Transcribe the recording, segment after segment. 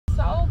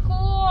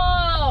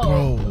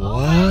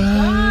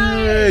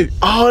like,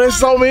 oh, there's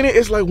so many.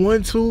 It's like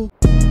 1, 2.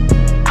 I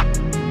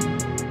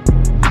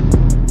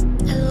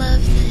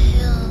love the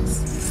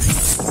hills.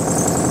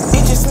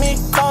 It's just me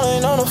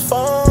calling on the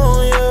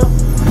phone,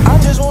 yeah. I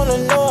just wanna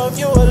know if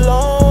you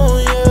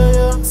alone,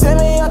 yeah. Tell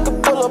me I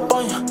can pull up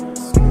on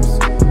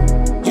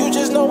you. You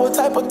just know what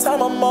type of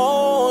time I'm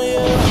on,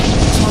 yeah.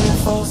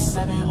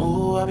 24/7,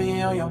 ooh, I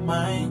be on your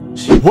mind.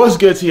 What's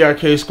good,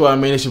 TRK squad,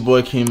 man? It's your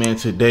boy King, man.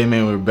 Today,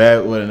 man, we're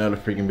back with another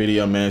freaking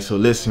video, man. So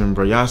listen,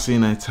 bro, y'all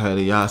seen that title,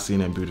 y'all seen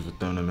that beautiful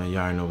thumbnail, man.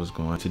 Y'all already know what's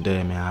going on.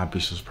 Today, man, I'll be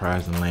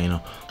surprising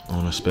Lena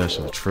on a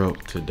special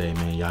trip today,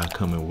 man. Y'all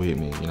coming with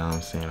me, you know what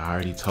I'm saying? I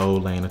already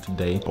told Lena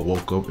today. I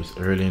woke up, it's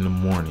early in the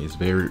morning. It's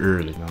very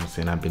early, you know what I'm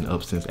saying? I've been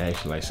up since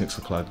actually like 6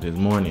 o'clock this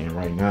morning. And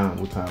right now,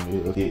 what time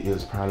it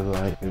is probably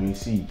like, let me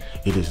see,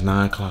 it is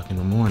 9 o'clock in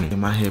the morning. In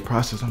my head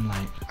process, I'm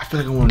like, I feel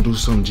like I want to do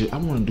something, I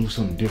want to do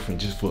something different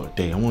just for a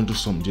day. I want to do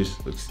something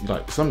just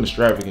like something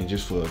extravagant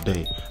just for a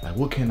day. Like,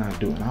 what can I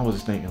do? And I was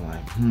just thinking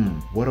like,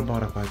 what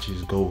about if I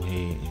just go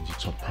ahead and just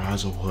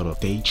surprise her with a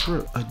day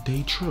trip?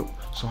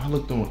 So I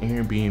looked on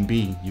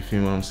Airbnb, you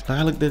feel what I'm saying? Like,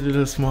 I looked at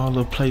the small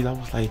little place, I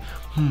was like,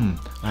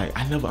 like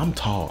I'm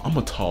tall. I'm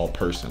a tall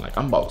person. Like,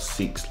 I'm about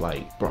 6,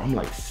 like, bro, I'm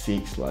like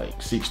 6, like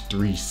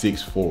 6'3",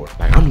 6'4".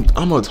 Like,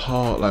 I'm a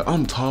tall, like,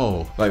 I'm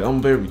tall. Like, I'm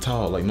very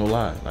tall, like, no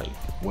lie. Like,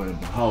 when in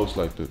my house,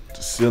 like, the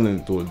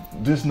ceiling,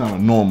 this is not a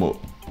normal,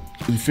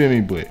 you feel me?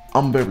 But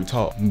I'm very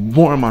tall.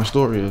 More of my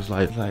story is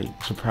like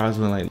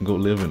surprisingly, like, go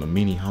live in a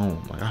mini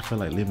home. Like, I feel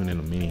like living in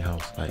a mini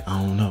house. Like,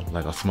 I don't know,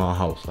 like a small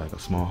house, So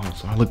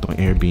I looked on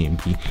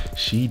Airbnb.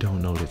 She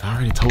don't know this. I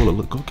already told her,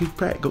 look, go get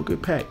packed. God,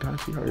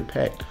 she already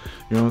packed.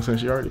 You know what I'm saying?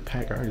 She already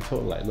packed. I already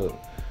told her, like, look,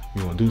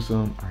 you wanna do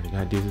something? I already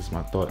got this. This is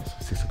my thoughts.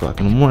 6 o'clock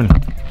in the morning.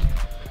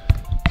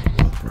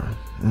 Look, bro,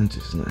 I'm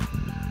just like,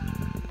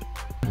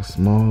 a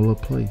small little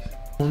place.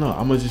 I don't know,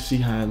 I'm gonna just see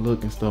how it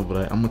look and stuff,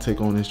 but I'm gonna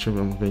take on this trip.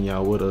 I'm gonna bring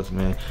y'all with us,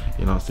 man.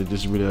 You know what I'm saying? This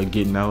is really a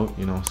getting out,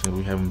 you know what I'm saying?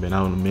 We haven't been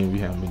out in a minute, we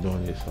haven't been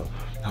doing this, so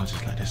I was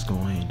just like, let's go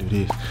ahead and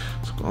do this.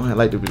 So go ahead and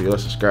like the video,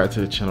 subscribe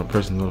to the channel,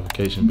 press the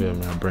notification bell,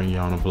 man. I'll bring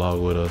y'all on the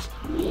vlog with us.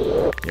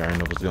 Y'all already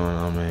know what's going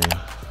on, man.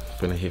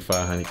 Finna hit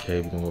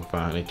 500K, we're gonna go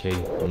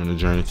 500K. I'm on the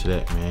journey to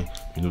that, man.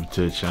 If you're new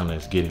to the channel,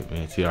 let's get it,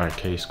 man.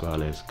 TRK squad,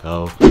 let's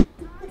go.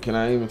 Can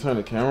I even turn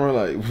the camera?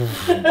 Like, was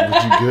you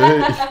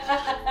good?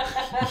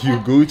 You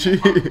Gucci?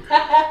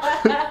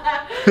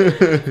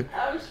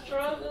 I'm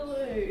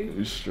struggling.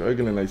 You're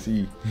struggling, like,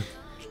 see.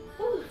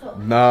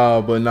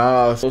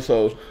 Nah.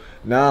 So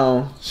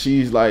now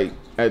she's like,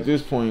 at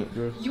this point.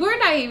 You're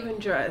not even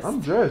dressed. I'm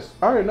dressed.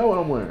 I already know what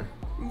I'm wearing.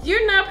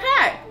 You're not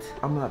packed.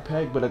 I'm not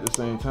packed, but at the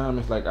same time,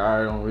 it's like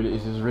I don't really.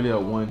 It's just really a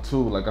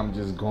 1-2. Like, I'm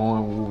just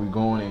going where we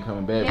going and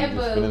coming back. Yeah, We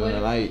just spending the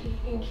night.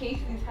 In case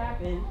these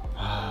happen.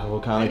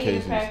 What kind of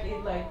cases? I packed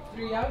in like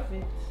 3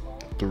 outfits.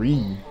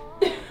 3.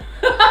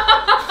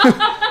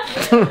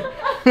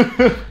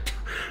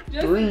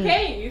 Just in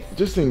case.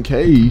 Just in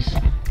case.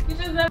 You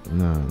just have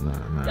No.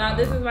 Nah,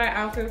 this is my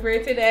outfit for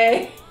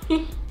today.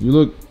 You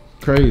look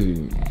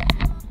crazy.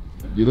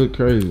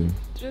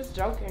 Just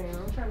joking.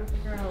 I'm trying to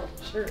figure out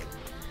shirt.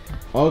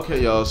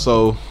 Okay, y'all.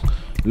 So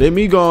let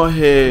me go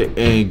ahead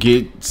and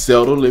get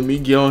settled. Let me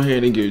get on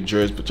ahead and get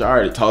dressed. But y'all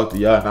already talked to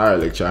y'all, and I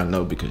already let y'all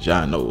know because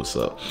y'all know what's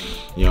up.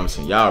 You know what I'm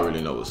saying? Y'all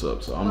already know what's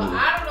up. So I'm gonna.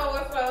 I don't know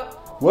what's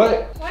up.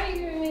 What? Why are you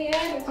giving me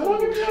attitude? I don't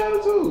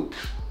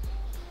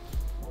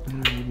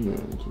give you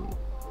attitude.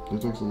 You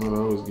think somebody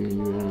else giving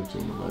you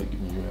attitude? I like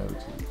giving you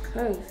attitude.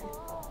 Cause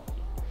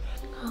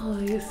oh,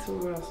 you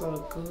smell so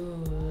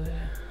good.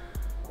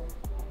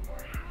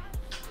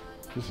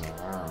 It's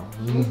around.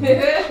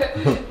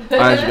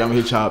 Alright, you got me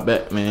hit y'all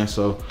back, man.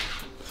 So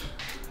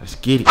let's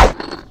get it.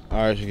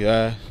 Alright, you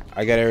guys.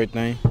 I got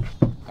everything.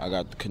 I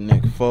got the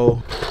Connect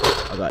 4.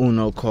 I got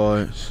Uno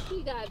cards.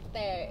 You got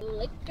that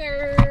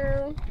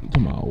liquor.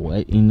 Come on,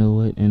 what? You know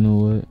what?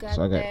 Got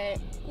so I got that.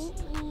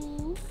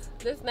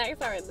 The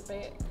snacks are in the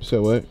bag. You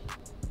said what?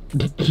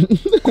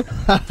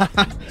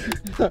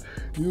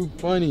 You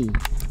funny.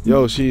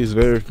 Yo, she is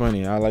very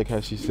funny. I like how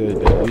she said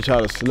that. We try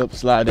to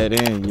slide that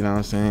in, you know what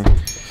I'm saying?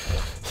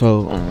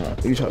 So,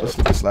 we try to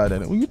slide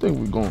that in. Where you think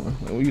we're going?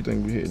 Like, where you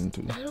think we're heading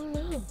to? I don't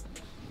know.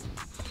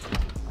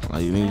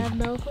 Like, you I need? have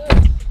no clue.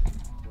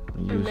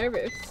 I'm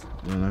nervous.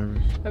 You're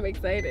nervous? I'm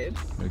excited.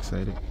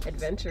 Excited?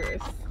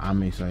 Adventurous.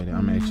 I'm excited.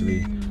 I'm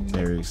actually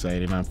very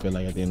excited. I feel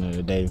like at the end of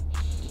the day,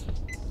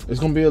 it's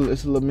gonna be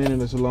it's a little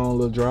minute. It's a long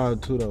little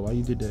drive too, though. Why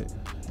you did that?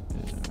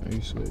 Yeah,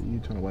 you swear you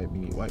trying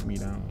to wipe me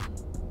down.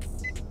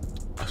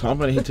 So I'm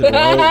gonna hit the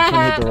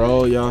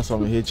road, y'all. So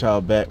I'm gonna hit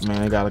y'all back,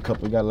 man. I got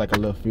like a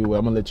little freeway.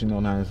 I'm gonna let you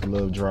know now. It's a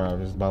little drive.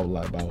 It's about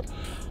an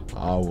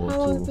hour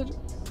or two.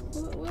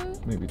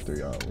 What? Maybe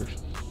 3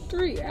 hours.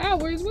 3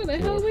 hours? Where the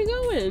hell are we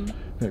going?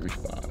 Maybe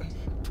 5.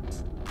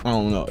 I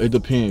don't know. It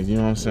depends. You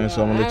know what I'm saying? Well,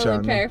 so I'm gonna let y'all know. I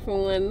only packed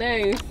for one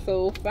night,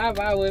 so 5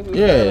 hours.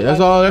 Yeah, that's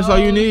all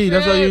you need.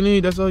 That's all you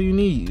need. That's all you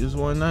need. Just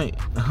one night.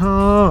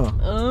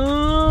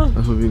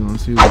 That's what we gonna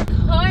see.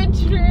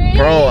 Country.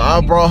 Bro,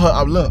 I brought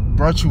her.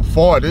 Brought you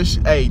far. This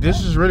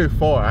is really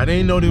far. I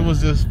didn't know this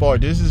was this far.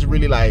 This is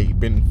really like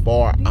been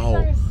far These out.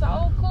 are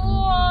so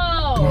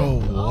cool.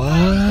 Bro,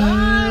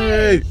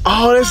 what?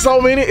 Oh, there's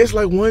so many. It's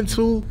like 1,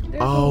 2.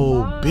 There's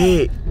Oh,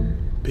 big.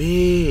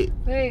 Wait,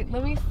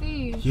 let me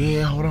see.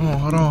 Yeah, hold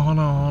on.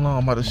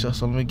 I'm about to show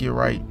something. Let me get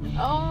right. Oh my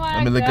god.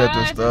 Let me look at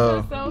this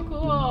stuff. This is so cool.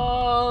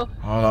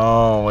 Hold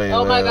on, wait.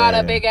 Oh my wait, god, wait.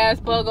 a big ass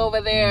bug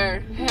over there.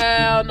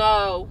 Hell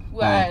no.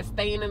 What?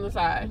 Staying in the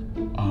side.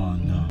 Oh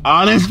no.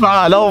 Oh, that's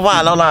fine. No,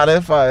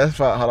 that's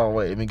fine. Hold on,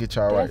 wait. Let me get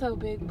y'all right. That's a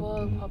big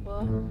bug,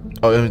 Papa.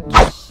 Oh,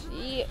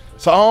 Shit.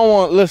 so I don't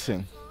want.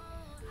 Listen.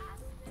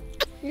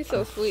 You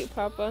so sweet,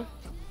 Papa.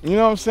 You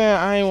know what I'm saying?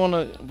 I ain't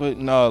wanna, but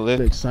no.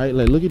 Let's excite.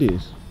 Like, look at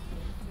this.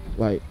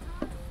 Like,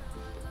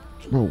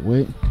 bro,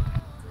 what?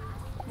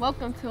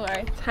 Welcome to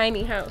our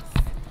tiny house.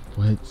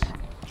 What?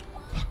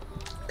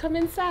 Come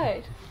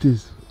inside.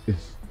 This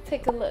is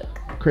Take a look.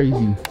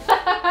 crazy.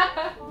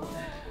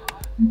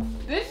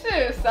 This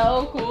shit is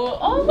so cool.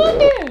 Oh,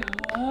 look at it.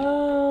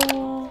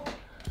 Oh.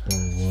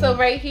 So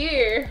right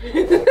here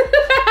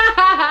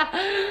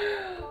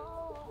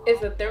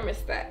is a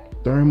thermostat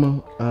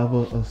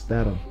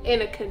Thermostat.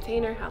 in a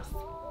container house.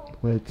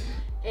 What?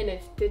 And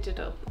it's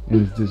digital.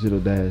 And it's digital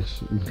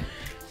dash.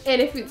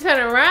 And if you turn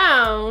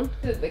around,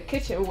 this is the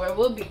kitchen where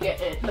we'll be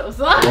getting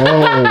those on.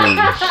 Oh,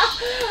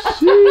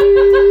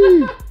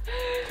 shit.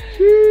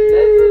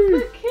 This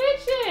is the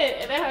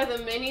kitchen. And it has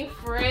a mini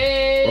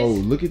fridge. Oh,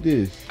 look at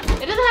this. It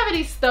doesn't have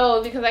any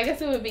stove because I guess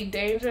it would be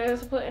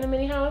dangerous to put in a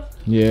mini house.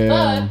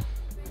 Yeah.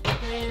 But,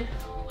 man,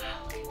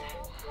 wow, look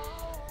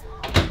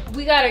at that.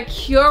 We got a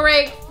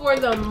Keurig for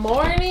the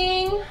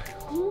morning.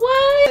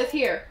 What? It's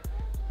here.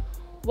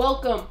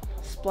 Welcome,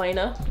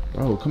 Splana.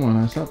 Oh, come on,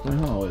 now stop playing.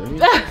 Hold on,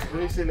 let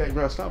me say that,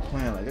 bro. Stop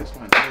playing. Like, that's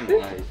my name.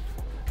 Like,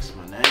 that's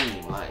my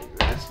name. Like,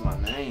 that's my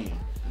name.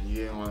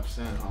 You know what I'm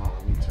saying? Hold on,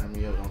 let me turn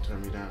me up. Don't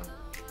turn me down.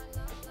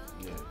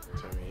 Yeah,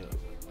 turn me up.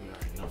 You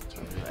already know,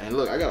 turn me up. And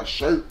look, I got a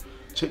shirt.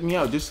 Check me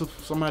out. This is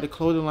somebody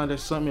clothing line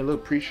that's something.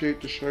 Look, appreciate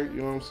the shirt. You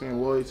know what I'm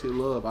saying? Loyalty,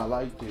 love. I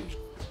like this.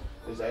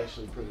 It's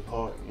actually pretty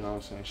hard. You know what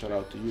I'm saying? Shout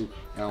out to you.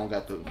 And I don't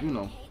got the, you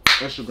know,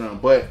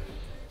 Instagram. But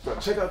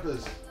check out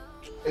this.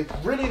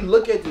 Really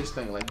look at this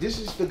thing. Like, this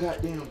is the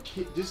goddamn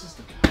kit. This is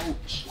the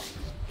couch.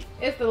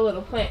 It's the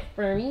little plant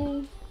for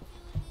me.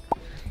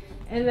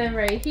 And then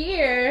right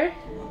here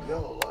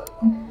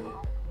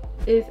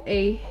is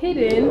a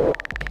hidden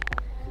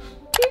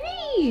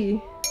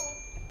TV.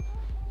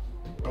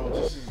 Bro,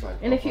 this is like,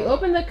 And if you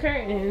open the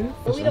curtains,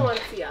 but we don't want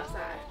to see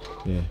outside.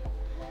 yeah.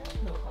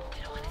 No, we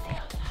don't want to see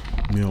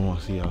outside. We don't want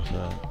to see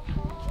outside.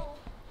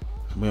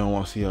 We don't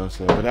want to see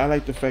outside. But I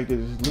like the fact that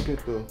just look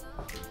at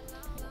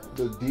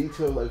the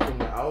detail. Like, from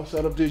the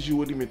outside of this, you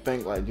wouldn't even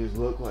think like this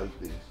look like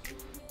this.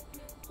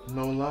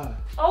 No lie.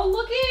 Oh,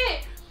 look at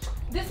it.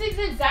 This is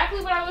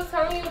exactly what I was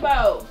telling you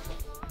about.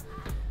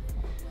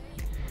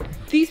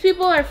 These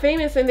people are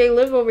famous and they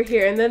live over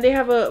here. And then they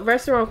have a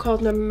restaurant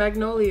called the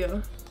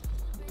Magnolia.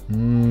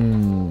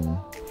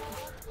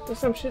 There's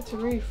some shit to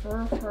read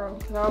for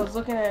because I was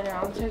looking at it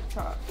on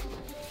TikTok.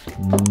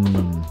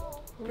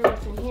 Wonder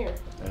what's in here.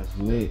 That's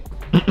lit.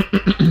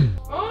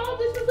 Oh,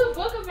 this is a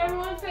book of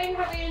everyone saying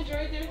how they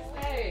enjoyed their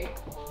stay.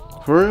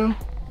 For real?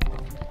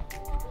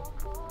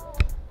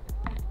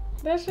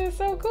 That shit's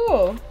so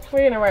cool.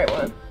 We're gonna write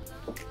one.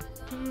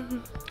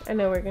 I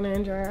know we're gonna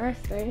enjoy our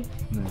stay.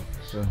 Yeah,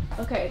 so.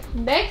 Okay,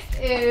 next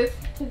is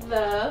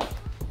the.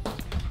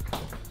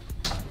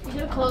 We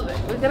gotta close it.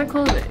 We gotta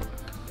close it.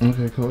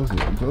 Okay, close it.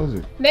 Close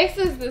it. Next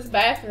is this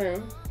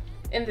bathroom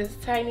in this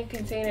tiny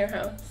container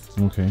house.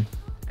 Okay.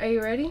 Are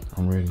you ready?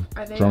 I'm ready.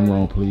 Are they Drum ready?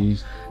 roll,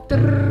 please. Woo!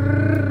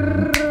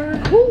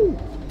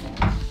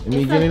 Let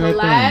me It's get in a that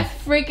glass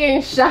thing.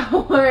 freaking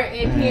shower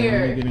in Man, here.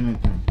 Let me get in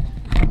that thing.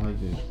 I like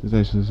this. This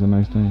actually is a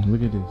nice thing.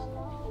 Look at this.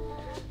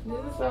 This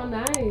is so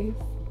nice.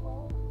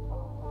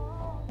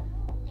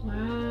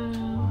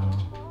 Wow.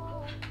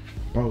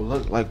 Bro,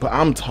 look, like, but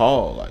I'm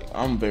tall. Like,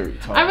 I'm very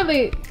tall. I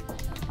really,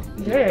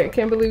 yeah,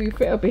 can't believe you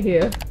fit up in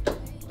here.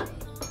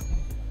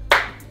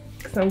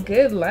 Some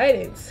good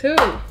lighting too.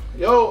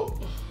 Yo.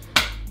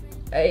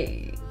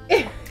 Hey.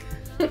 I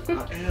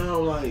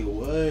am like,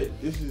 what?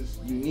 This is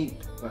unique.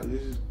 Like,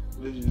 this is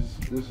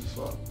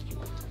soft.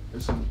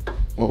 This is,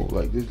 whoa,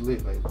 like, this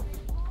lit, like.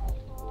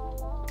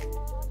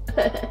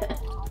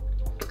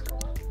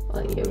 Oh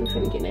yeah, we're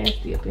finna get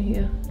nasty up in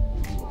here.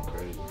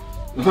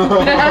 This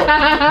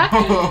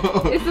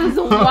This is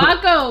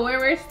Waco, where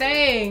we're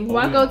staying.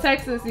 Waco,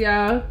 Texas,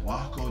 y'all.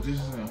 Waco, this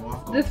is in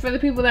Waco. This for the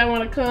people that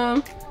want to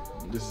come.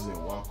 This is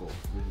in Waco.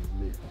 This is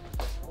lit.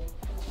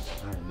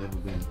 I ain't never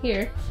been.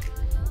 Here.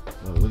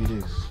 Look at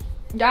this.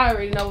 Y'all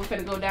already know we're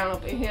finna go down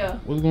up in here.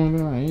 What's going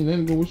on? Ain't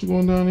nothing go. What you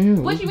going down in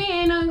here? What you mean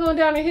ain't nothing going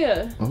down in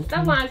here? Okay.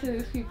 Stop lying to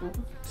these people.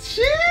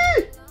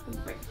 Shit!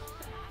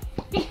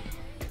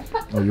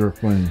 Oh, you're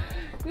playing.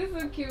 This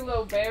is a cute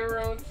little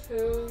bedroom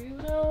too, you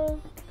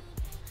know?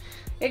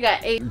 It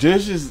got 8.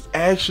 This is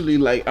actually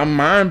like, I'm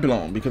mind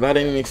blown because I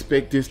didn't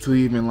expect this to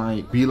even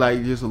like be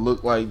like this or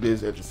look like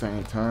this at the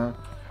same time.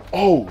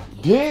 Oh,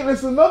 damn,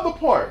 it's another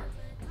part.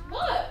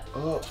 What?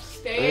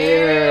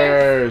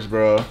 Upstairs,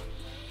 bro.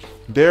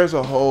 There's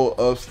a whole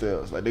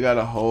upstairs. Like, they got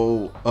a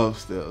whole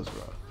upstairs,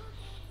 bro.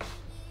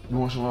 You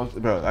want some else?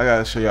 Bro, I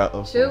gotta show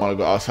y'all. Shoot. I wanna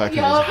go outside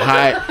because it's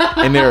hot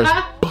and there's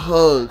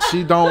bugs.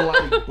 She don't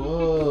like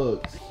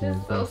bugs.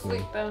 It's so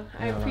sweet though.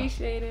 I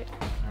appreciate it.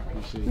 I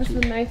appreciate This is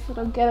a nice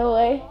little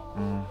getaway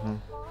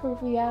from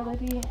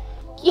reality.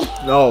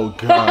 Oh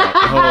God.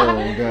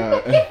 Oh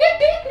God.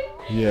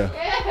 Yeah.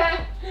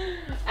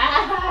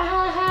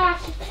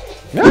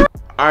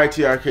 Alright,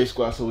 TRK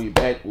squad, so we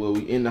back. Well,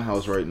 we in the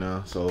house right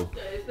now, so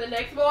It's the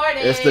next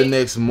morning. it's the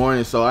next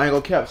morning. So I ain't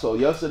gonna cap. So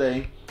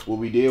yesterday, what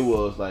we did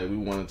was like we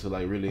wanted to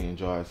like really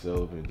enjoy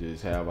ourselves and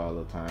just have our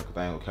little time. Cause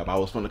I ain't gonna cap. I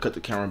was gonna cut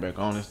the camera back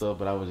on and stuff,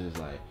 but I was just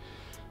like,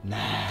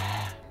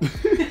 nah.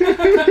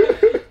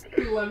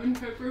 Lemon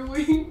pepper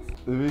wings.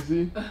 Let me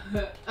see.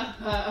 That's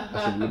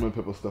some lemon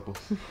pepper stuffers.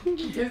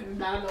 It's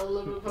not no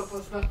lemon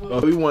pepper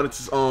stuff. We wanted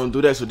to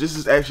do that. So this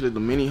is actually the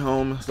mini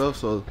home and stuff.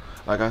 So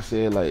like I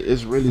said, like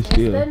it's really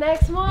still. The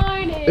next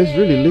morning. It's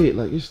really lit.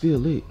 Like it's still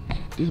lit.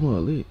 This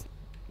one lit.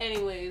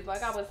 Anyways,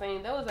 like I was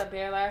saying, there was a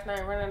bear last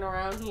night running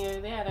around here.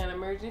 They had an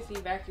emergency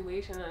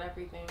evacuation and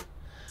everything.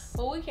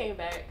 But we came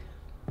back.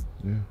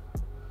 Yeah.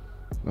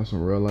 That's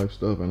some real life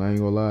stuff, and I ain't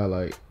gonna lie,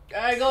 like.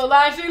 I ain't gonna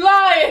lie, she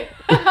lying.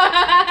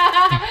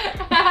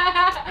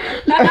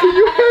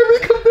 You had me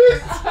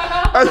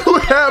convinced. You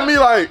had me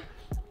like.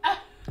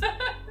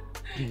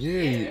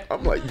 Yeah.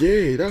 I'm like,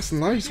 yeah, that's a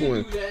nice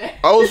one.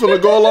 I was gonna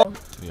go along.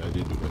 Yeah, I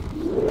did do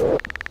that.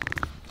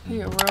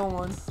 He a real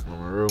one.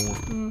 I'm a real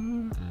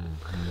one.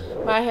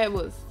 My head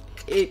was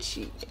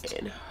itchy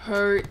and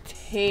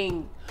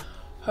hurting.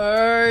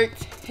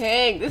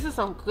 This is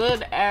some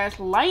good ass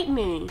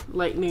lighting.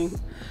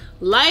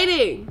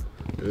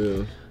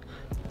 Yeah.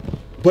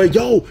 But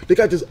yo, they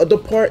got this other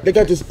part. They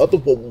got this other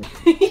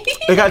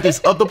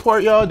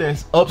part, y'all,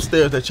 that's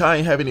upstairs that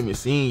y'all haven't even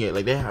seen yet.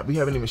 Like we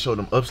haven't even showed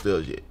them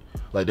upstairs yet.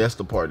 Like that's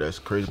the part that's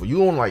crazy. But you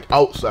don't like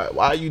outside.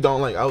 Why you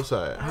don't like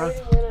outside? Huh?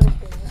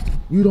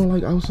 You don't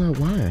like outside?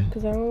 Why?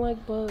 Because I don't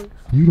like bugs.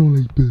 You don't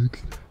like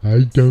bugs.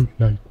 I don't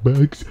like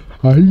bugs.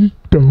 I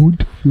don't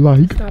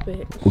like. Stop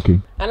it. Okay.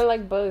 I don't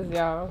like bugs,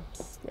 y'all.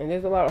 And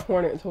there's a lot of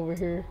hornets over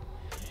here.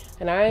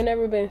 And I ain't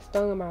never been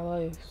stung in my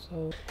life.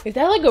 So is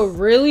that like a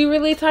really,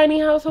 really tiny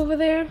house over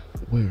there?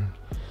 Where?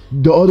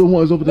 The other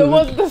ones over there. The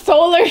ones with the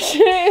solar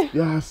shit.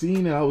 Yeah, I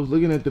seen it. I was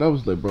looking at it. I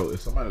was like, bro, is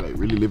somebody like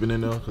really living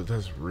in there? Cause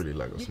that's really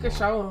like a You small. can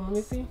show them. Let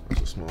me see.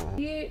 It's a small.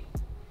 Yeah.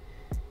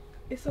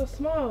 It's so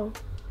small.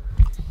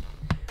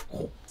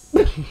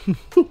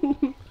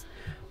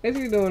 What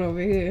you doing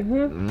over here,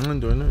 huh? I'm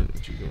doing nothing.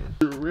 What you doing?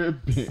 You're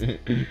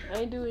ripping. I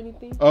ain't do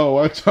anything. Oh,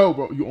 watch out,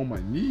 bro. You on my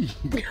knee.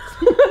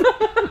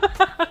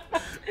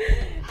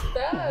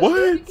 Stop.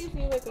 What? You can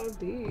see like I'm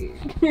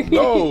big.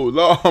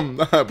 No, I'm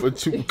not.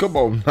 But you, come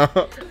on now.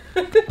 That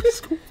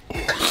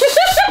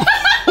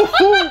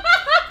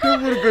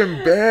would have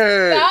been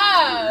bad.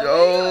 Stop.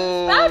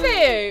 Yo. Stop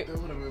it. That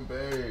would have been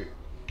bad.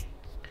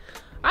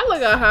 I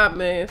look a hot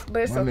mess,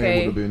 but it's My man okay.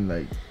 would have been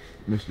like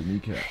Mr.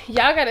 Kneecap.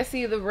 Y'all gotta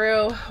see the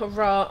real,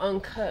 raw,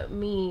 uncut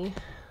me.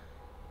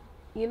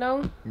 You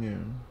know? Yeah.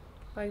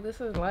 Like, this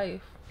is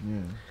life.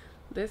 Yeah.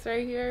 This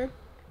right here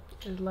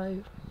is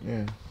life.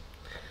 Yeah.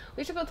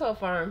 We should go to a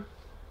farm.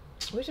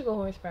 We should go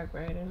horseback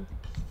riding.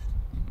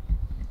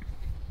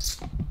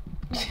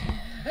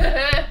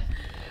 I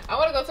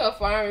want to go to a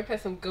farm and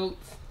pet some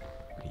goats.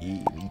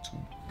 Yeah, me too.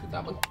 Because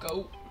I'm a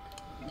goat.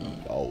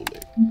 Eat all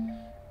that.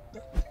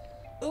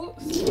 Ooh,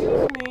 excuse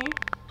me.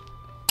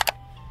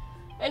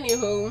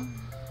 Anywho.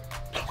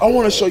 I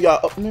want to show y'all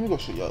up. Let me go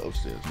show y'all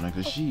upstairs, man.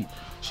 Cause she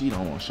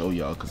don't want to show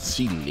y'all cause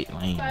she lit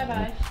lame.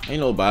 Bye-bye.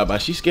 Ain't no bye-bye.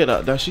 She scared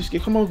out there. She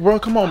scared. Come on, bro.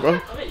 Come on, bro.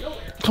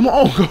 Come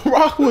on. Come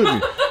rock with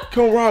me.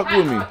 Come rock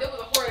with me.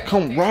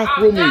 Come rock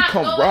with me.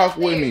 Come rock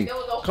with me.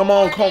 Come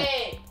on, come.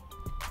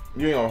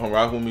 You ain't gonna come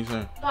rock with me,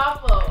 son.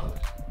 Papa.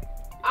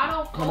 I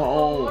don't Come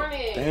on.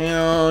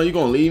 Damn, you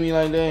gonna leave me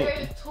like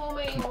that?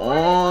 Come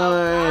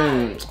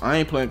on. I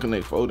ain't playing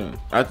Connect 4 then.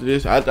 After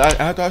this,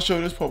 after I show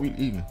you this part, we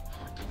leaving.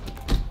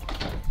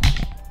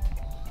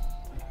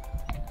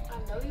 I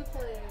know you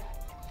playing.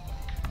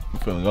 You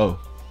feeling go?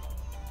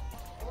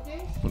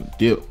 Okay. Wanna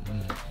dip?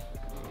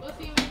 We'll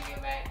see when you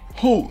get back.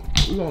 Who?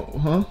 We gonna,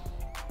 huh?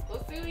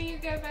 We'll see when you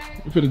get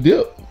back. You finna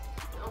dip?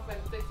 I'm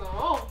finna stick some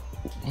on.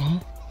 Huh?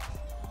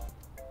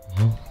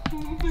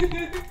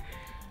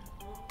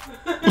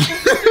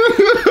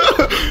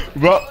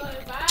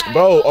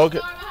 Bro, okay.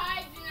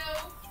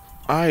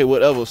 Alright,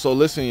 whatever. So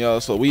listen, y'all.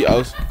 So we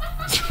out.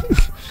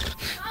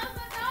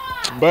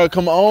 Bro,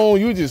 come on.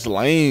 You just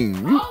lame.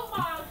 You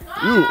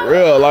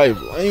real life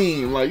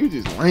lame. Like, you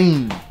just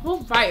lame.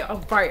 I'm right.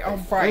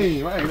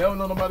 Lame. I ain't never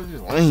know nobody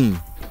just lame.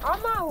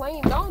 I'm not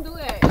lame. Don't do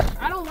that.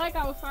 I don't like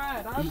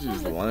outside. I'm You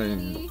just from the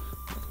lame. city.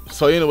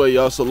 So anyway,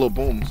 y'all, so little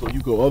boom. So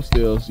you go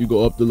upstairs, you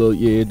go up the little,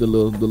 yeah, the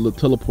little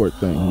teleport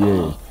thing,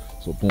 yeah.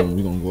 So boom,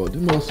 we gonna go up.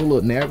 This mother's a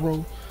little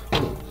narrow.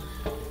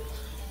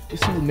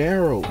 It's so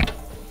narrow.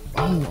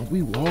 Oh, are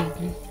we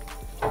walking?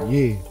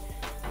 Yeah.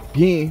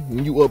 Then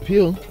when you up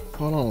here,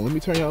 hold on, let me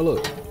turn y'all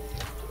up.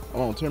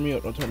 Hold on, turn me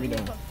up, don't turn me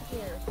down.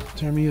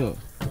 Turn me up.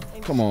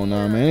 Come on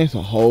now, man. It's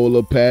a whole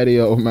little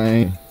patio,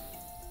 man.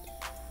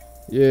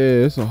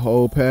 Yeah, it's a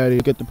whole patio.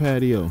 Look at the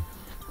patio.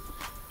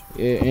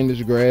 Yeah, and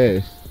it's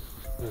grass.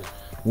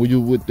 When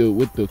you with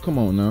the come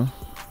on now.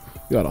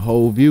 You got a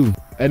whole view.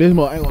 Hey, this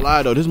more, I ain't gonna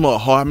lie though, this more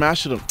hard, man.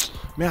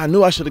 I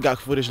knew I should have got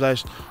footage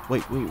last.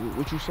 Wait,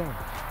 what you saw?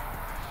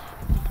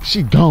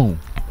 She gone.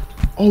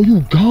 Oh,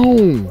 you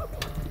gone.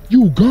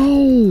 You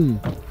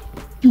gone.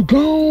 You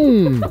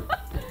gone.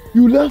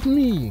 You left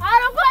me. I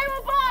don't play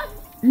with boss.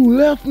 You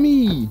left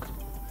me.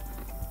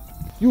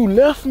 You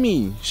left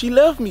me. She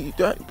left me,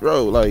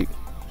 bro. Like,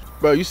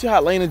 bro, you see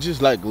how Lena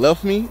just like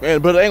left me, man.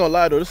 But I ain't gonna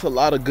lie though, there's a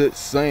lot of good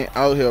sun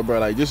out here, bro.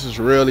 Like, this is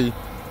really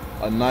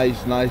a nice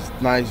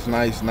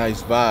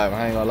vibe.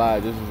 I ain't gonna lie,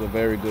 this is a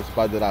very good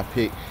spot that I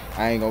picked.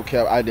 I ain't gonna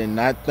care. I did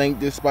not think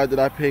this spot that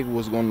I picked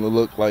was gonna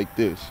look like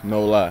this.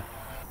 No lie.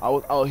 I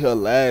was out here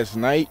last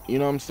night, you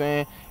know what I'm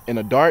saying, in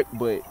the dark,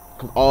 but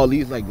cause all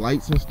these like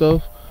lights and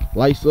stuff,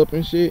 lights up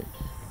and shit,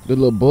 the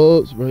little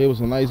bugs, bro, it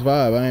was a nice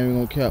vibe. I ain't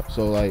even gonna cap.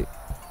 So like,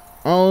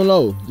 I don't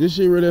know, this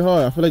shit really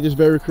hard. I feel like it's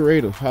very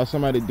creative how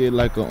somebody did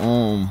like a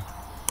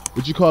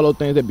what you call those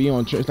things that be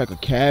on trains, like a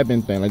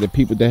cabin thing, like the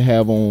people that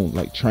have on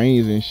like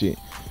trains and shit,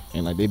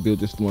 and like they built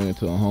this one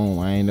into a home.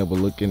 I ain't never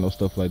looked at no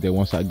stuff like that.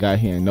 Once I got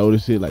here and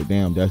noticed it, like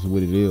damn, that's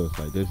what it is.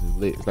 Like this is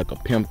lit. It's like a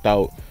pimped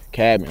out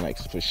cabin, like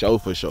for sure.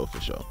 You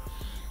know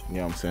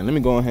what I'm saying? Let me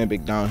go ahead and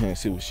back down here and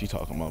see what she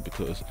talking about,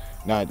 because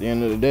now at the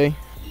end of the day,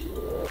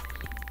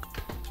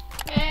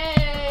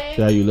 Hey.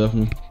 see how you left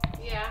me?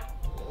 Yeah.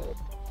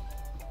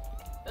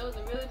 That was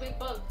a really big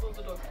bug. Close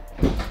the door.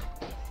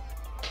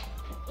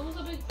 It was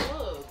a big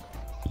bug.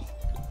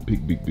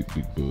 Big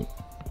bug.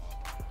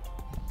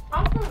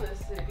 I'm from the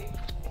city.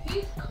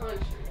 He's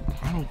country.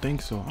 I don't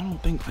think so. I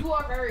don't think. You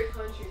are very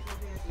country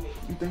compared to me.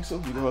 You think so?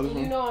 You know,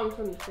 You know I'm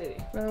from the city.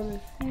 From the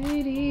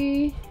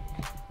city.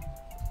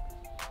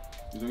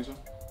 You think so?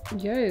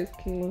 Yes,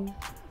 King.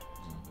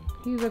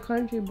 He's a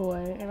country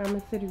boy, and I'm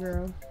a city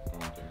girl.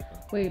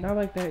 Wait, not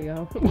like that,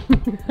 y'all.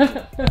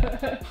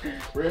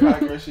 Red hot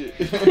girl shit.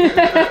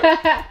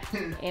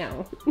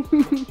 Ow.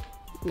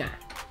 Nah.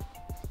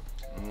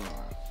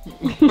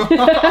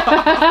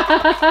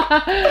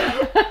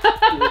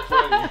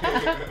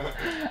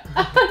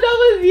 That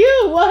was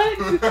you. What?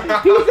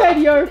 He said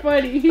you're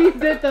funny. He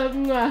said the.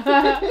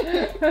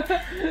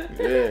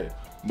 Yeah,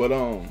 but I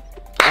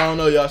don't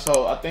know, y'all.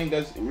 So I think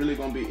that's really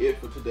gonna be it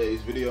for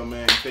today's video,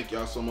 man. Thank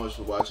y'all so much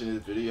for watching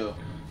this video.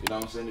 You know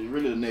what I'm saying? It's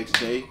really the next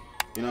day.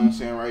 You know what I'm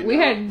saying? Right We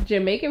now. had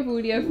Jamaican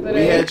food yesterday.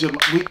 We had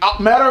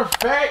matter of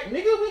fact,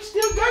 nigga, we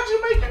still got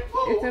Jamaican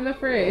food. It's in the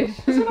fridge.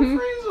 It's in the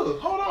freezer.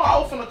 Hold on, I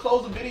was finna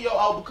close the video.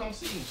 I'll become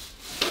see you.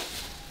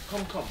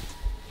 Come. Come.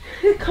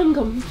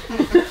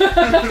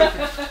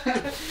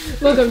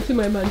 Welcome to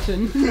my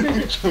mansion.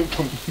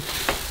 Come.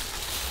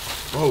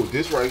 Oh,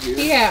 this right here.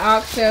 He had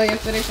oxtail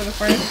yesterday for the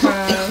first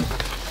time.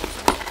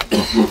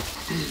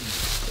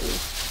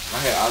 I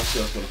had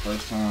oxtail for the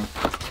first time.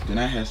 Then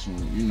I had some,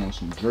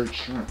 some jerk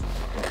shrimp.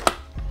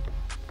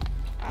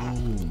 Oh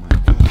my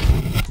god.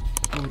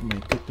 Oh my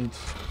goodness.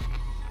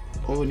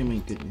 Oh my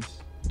goodness.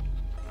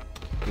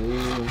 You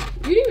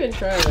didn't even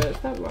try that.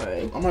 Stop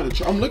lying. I'm about to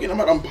try. I'm about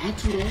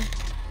to though.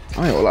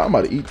 I ain't gonna lie, I'm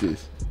about to eat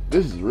this.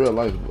 This is real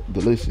life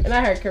delicious. And I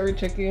had curry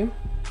chicken.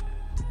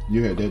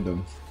 You had that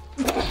done.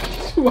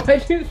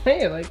 Why'd you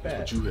say it like that?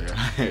 What you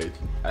had?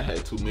 I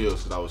had 2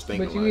 meals because I was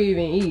thinking. But you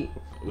even eat.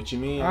 What you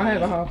mean? I'll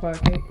have a hot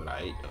pot cake. But I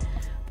ate though.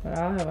 But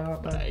I'll have a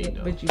hot pot cake.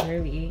 But you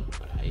barely ate.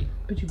 But I ate.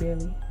 But you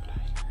barely.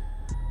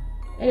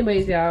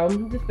 Anyways, y'all,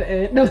 just the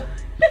end. No.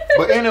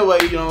 But anyway,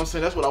 you know what I'm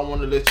saying? That's what I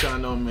wanted to let y'all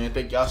know, man.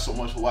 Thank y'all so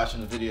much for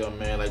watching the video,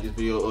 man. Like this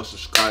video, or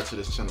subscribe to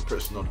this channel,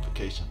 press the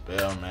notification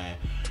bell, man.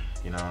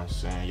 You know what I'm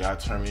saying? Y'all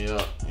turn me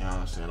up. You know what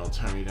I'm saying? Don't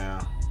turn me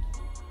down.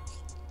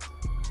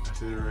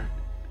 That's it, right?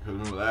 Because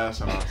remember last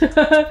time I was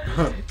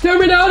turn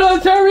me down,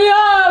 don't turn me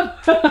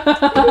up!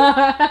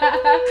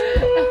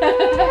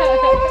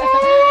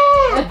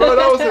 Bro,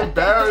 that was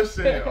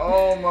embarrassing.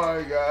 Oh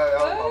my god.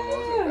 That was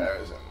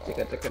embarrassing.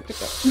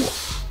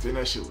 Then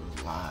that shit was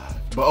live.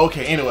 But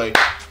okay, anyway.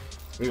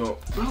 We go.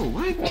 Bro,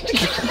 what?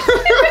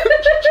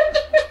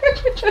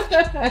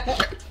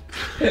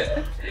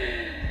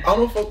 I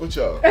don't fuck with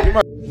y'all.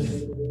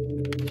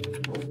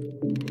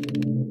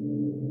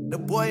 The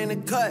boy in the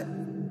cut.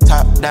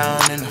 Top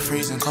down in the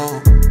freezing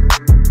cold.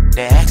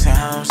 They asking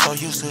how I'm so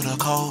used to the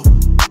cold.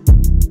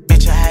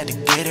 Bitch, I had to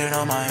get it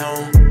on my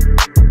own.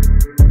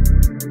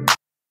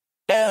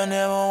 They'll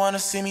never wanna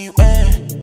see me win.